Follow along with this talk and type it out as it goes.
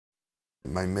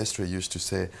My master used to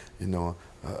say, you know,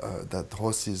 that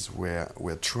horses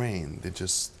were trained. They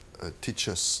just teach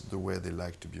us the way they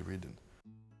like to be ridden.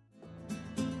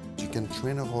 You can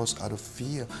train a horse out of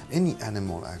fear, any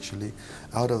animal actually,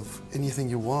 out of anything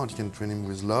you want. You can train him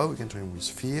with love, you can train him with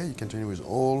fear, you can train him with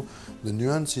all the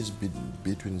nuances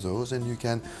between those, and you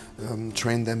can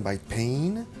train them by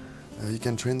pain. You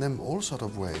can train them all sorts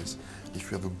of ways.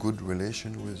 If you have a good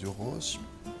relation with your horse,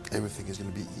 everything is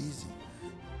going to be easy.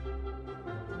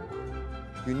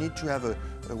 You need to have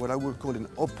what I would call an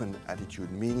open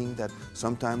attitude, meaning that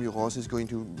sometimes your horse is going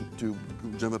to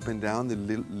jump up and down a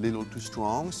little too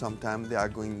strong. Sometimes they are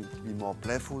going to be more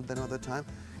playful than other time.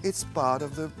 It's part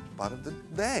of the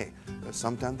day.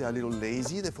 Sometimes they are a little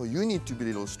lazy, therefore you need to be a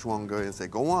little stronger and say,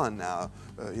 go on now.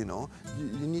 You know,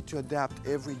 you need to adapt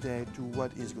every day to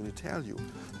what he's going to tell you.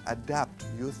 Adapt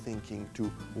your thinking to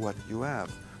what you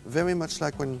have. Very much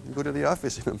like when you go to the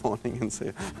office in the morning and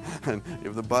say, and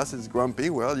if the boss is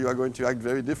grumpy, well, you are going to act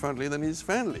very differently than he's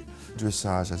friendly.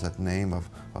 Dressage has that name of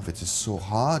it is so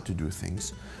hard to do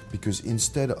things because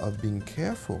instead of being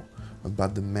careful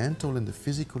about the mental and the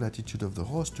physical attitude of the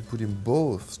horse, to put them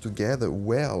both together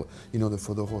well in order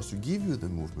for the horse to give you the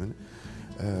movement,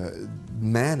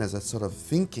 man has that sort of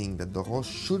thinking that the horse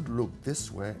should look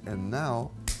this way, and now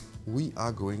we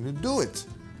are going to do it.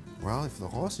 Well, if the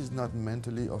horse is not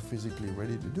mentally or physically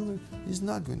ready to do it, he's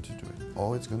not going to do it.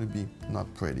 Or it's going to be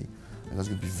not pretty. And it's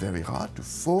going to be very hard to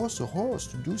force a horse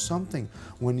to do something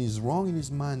when he's wrong in his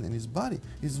mind and his body.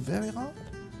 It's very hard.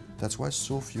 That's why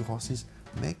so few horses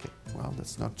make it. Well,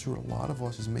 that's not true. A lot of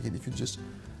horses make it if you just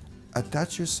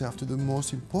attach yourself to the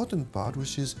most important part,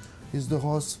 which is the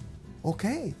horse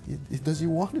okay? Does he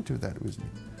want to do that with me?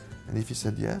 And if he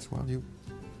said yes, well, you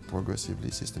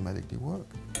progressively, systematically work.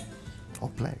 Or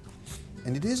play.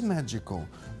 And it is magical.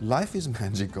 Life is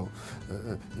magical.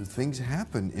 Things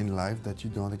happen in life that you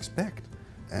don't expect.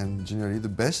 And generally the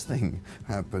best things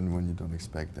happen when you don't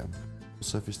expect them.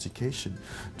 Sophistication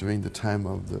during the time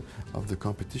of the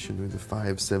competition, during the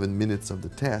 5-7 minutes of the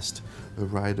test, a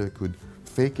rider could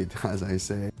fake it, as I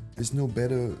say. There's no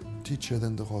better teacher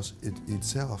than the horse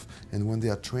itself. And when they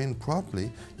are trained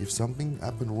properly, if something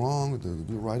happened wrong,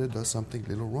 the rider does something a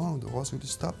little wrong, the horse will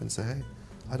just stop and say, hey,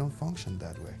 I don't function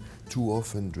that way. Too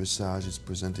often dressage is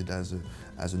presented as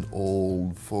an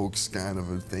old folks kind of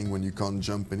a thing. When you can't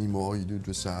jump anymore, you do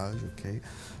dressage, okay?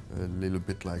 A little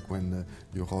bit like when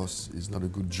your horse is not a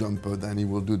good jumper, then he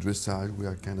will do dressage. We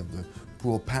are kind of the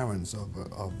poor parents of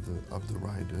the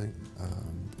riding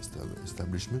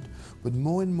establishment. But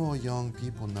more and more young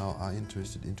people now are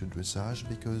interested into dressage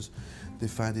because they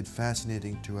find it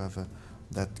fascinating to have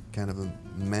that kind of a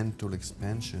mental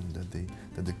expansion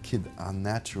that the kids are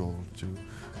natural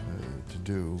to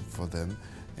do for them,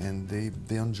 and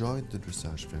they enjoyed the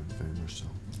dressage very, very much so.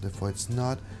 Therefore, it's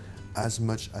not as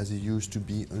much as it used to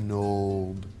be an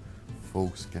old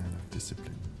folks kind of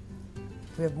discipline.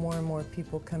 We have more and more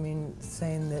people coming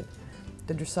saying that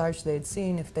the dressage they had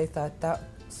seen, if they thought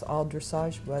that's all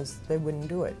dressage was, they wouldn't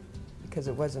do it because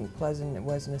it wasn't pleasant, it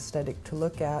wasn't aesthetic to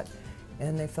look at,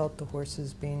 and they felt the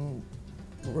horses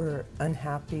were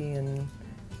unhappy and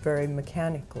very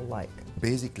mechanical-like.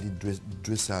 Basically,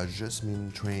 dressage just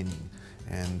means training,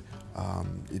 and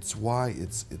it's why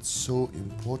it's so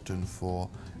important for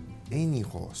any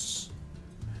horse.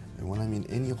 And when I mean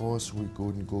any horse, we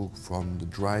go from the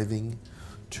driving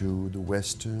to the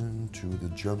western, to the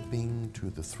jumping,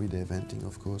 to the 3-day eventing,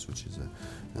 of course, which is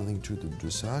nothing to the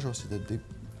dressage. Or see that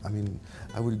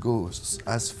I would go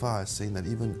as far as saying that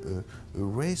even a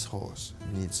racehorse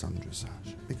needs some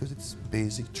dressage because it's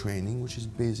basic training, which is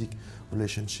basic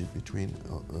relationship between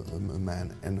a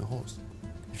man and a horse.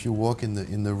 If you walk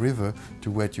in the river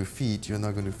to wet your feet, you're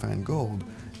not going to find gold.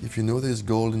 If you know there's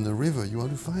gold in the river, you want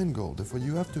to find gold. Therefore,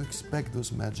 you have to expect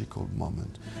those magical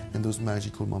moments, and those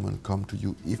magical moments come to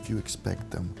you if you expect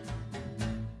them.